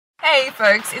Hey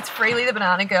folks, it's Freely the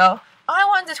Banana Girl. I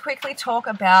wanted to quickly talk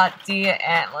about deer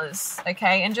antlers,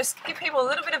 okay, and just give people a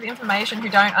little bit of information who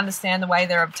don't understand the way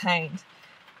they're obtained.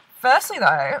 Firstly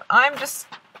though, I'm just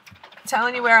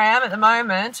telling you where I am at the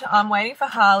moment. I'm waiting for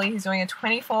Harley, who's doing a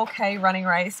 24k running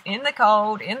race in the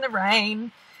cold, in the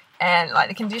rain, and like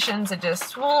the conditions are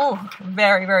just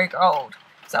very, very cold.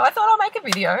 So I thought I'll make a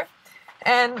video.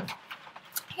 And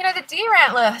you know, the deer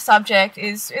antler subject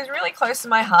is really close to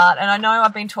my heart, and I know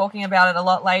I've been talking about it a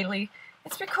lot lately.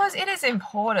 It's because it is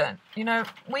important. You know,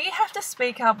 we have to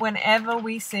speak up whenever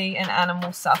we see an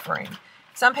animal suffering.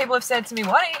 Some people have said to me,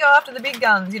 why don't you go after the big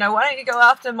guns? You know, why don't you go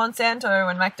after Monsanto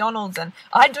and McDonald's? And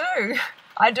I do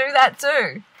that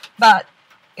too. But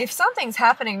if something's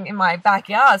happening in my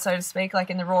backyard, so to speak, like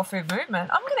in the raw food movement,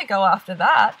 I'm going to go after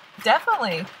that,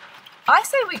 definitely. I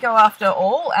say we go after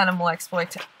all animal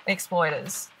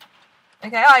exploiters.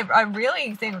 Okay, I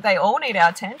really think they all need our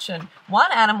attention.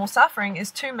 One animal suffering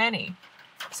is too many.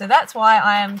 So that's why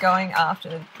I am going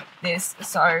after this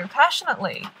so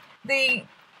passionately. The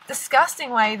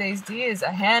disgusting way these deers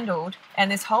are handled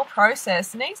and this whole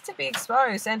process needs to be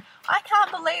exposed. And I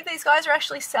can't believe these guys are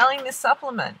actually selling this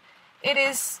supplement. It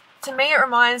is, to me, it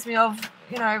reminds me of,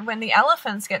 you know, when the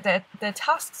elephants get their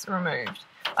tusks removed.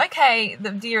 Okay,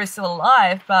 the deer is still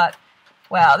alive, but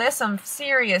wow, there's some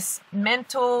serious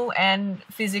mental and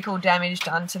physical damage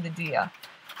done to the deer.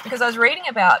 Because I was reading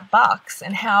about bucks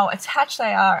and how attached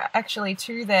they are actually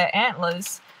to their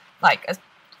antlers. Like,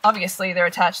 obviously they're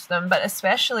attached to them, but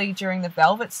especially during the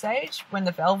velvet stage, when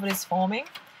the velvet is forming.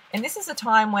 And this is a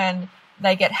time when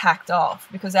they get hacked off,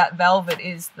 because that velvet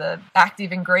is the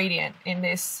active ingredient in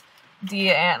this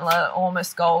deer antler,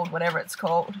 almost gold, whatever it's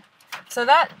called. So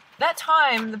that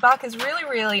time, the buck is really,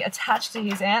 really attached to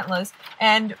his antlers,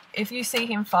 and if you see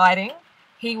him fighting,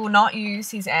 he will not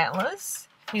use his antlers.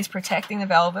 He's protecting the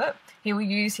velvet. He will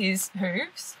use his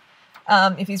hooves.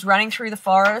 If he's running through the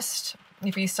forest,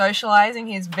 if he's socializing,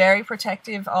 he's very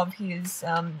protective of his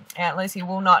antlers. He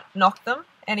will not knock them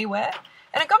anywhere.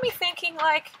 And it got me thinking,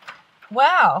 like,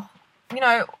 wow, you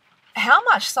know, how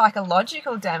much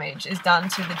psychological damage is done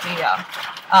to the deer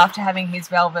after having his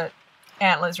velvet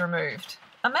antlers removed.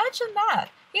 Imagine that.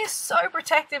 He is so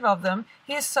protective of them.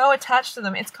 He is so attached to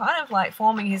them. It's kind of like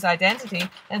forming his identity,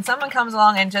 and someone comes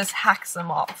along and just hacks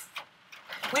them off.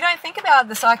 We don't think about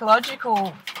the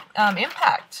psychological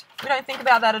impact. We don't think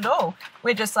about that at all.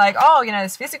 We're just like, oh, you know,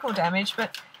 there's physical damage,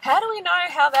 but how do we know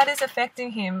how that is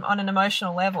affecting him on an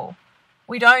emotional level?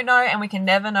 We don't know, and we can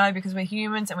never know, because we're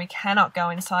humans and we cannot go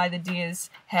inside the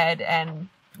deer's head and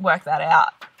work that out.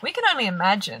 We can only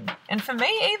imagine. And for me,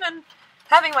 even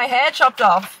having my hair chopped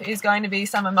off is going to be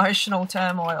some emotional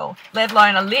turmoil, let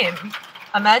alone a limb.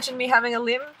 Imagine me having a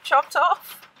limb chopped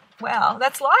off. Wow,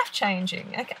 that's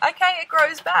life-changing. Okay, it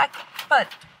grows back, but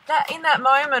in that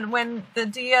moment when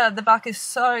the buck is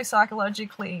so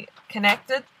psychologically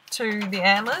connected to the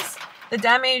antlers, the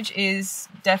damage is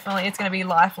definitely, it's going to be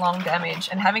lifelong damage.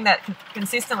 And having that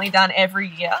consistently done every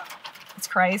year, it's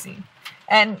crazy.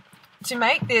 And to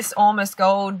make this almost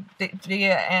gold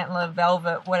deer antler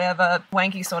velvet, whatever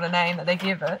wanky sort of name that they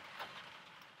give it,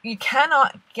 you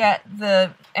cannot get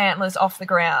the antlers off the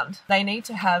ground. They need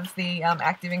to have the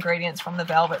active ingredients from the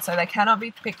velvet, so they cannot be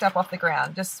picked up off the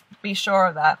ground. Just be sure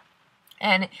of that.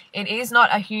 And it is not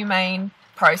a humane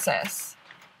process.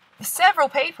 Several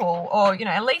people, or you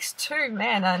know, at least 2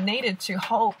 men are needed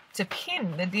to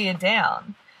pin the deer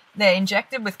down. They're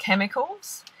injected with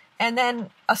chemicals, and then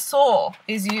a saw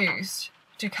is used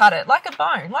to cut it, like a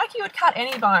bone. Like you would cut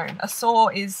any bone, a saw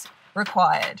is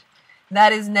required.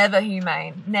 That is never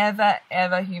humane. Never,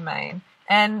 ever humane.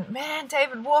 And man,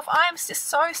 David Wolfe, I am just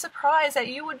so surprised that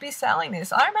you would be selling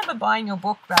this. I remember buying your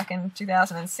book back in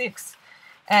 2006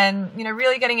 and, you know,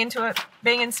 really getting into it,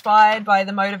 being inspired by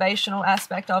the motivational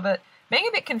aspect of it, being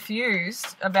a bit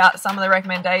confused about some of the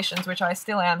recommendations, which I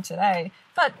still am today,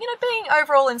 but, you know, being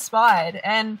overall inspired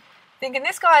and thinking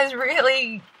this guy is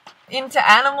really into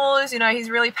animals, you know, he's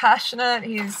really passionate,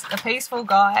 he's a peaceful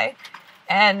guy,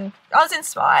 and I was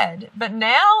inspired. But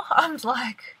now I'm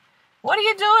like, what are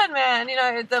you doing, man? You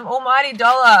know, the almighty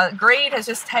dollar, greed has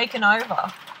just taken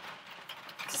over.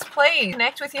 Just please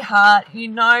connect with your heart. You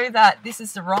know that this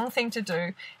is the wrong thing to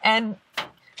do. And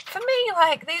for me,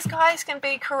 like, these guys can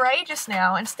be courageous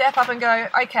now and step up and go,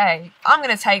 okay, I'm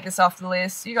going to take this off the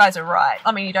list. You guys are right.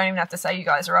 I mean, you don't even have to say you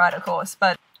guys are right, of course,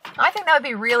 but I think that would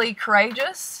be really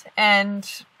courageous, and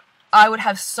I would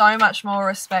have so much more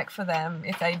respect for them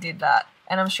if they did that.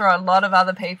 And I'm sure a lot of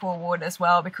other people would as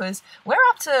well, because we're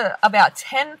up to about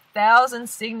 10,000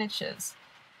 signatures.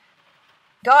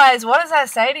 Guys, what does that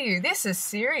say to you? This is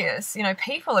serious. You know,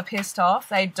 people are pissed off.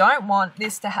 They don't want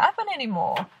this to happen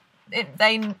anymore.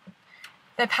 They're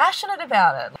passionate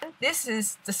about it. This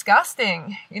is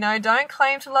disgusting. You know, don't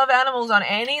claim to love animals on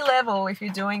any level if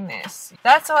you're doing this.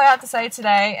 That's all I have to say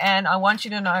today, and I want you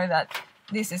to know that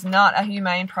this is not a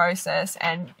humane process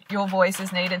and your voice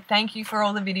is needed. Thank you for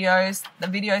all the videos. The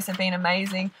videos have been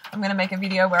amazing. I'm going to make a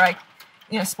video where I,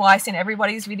 you know, splice in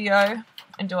everybody's video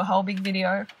and do a whole big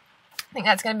video. I think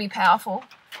that's going to be powerful.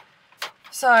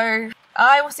 So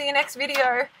I will see you next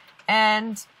video,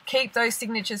 and keep those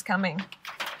signatures coming.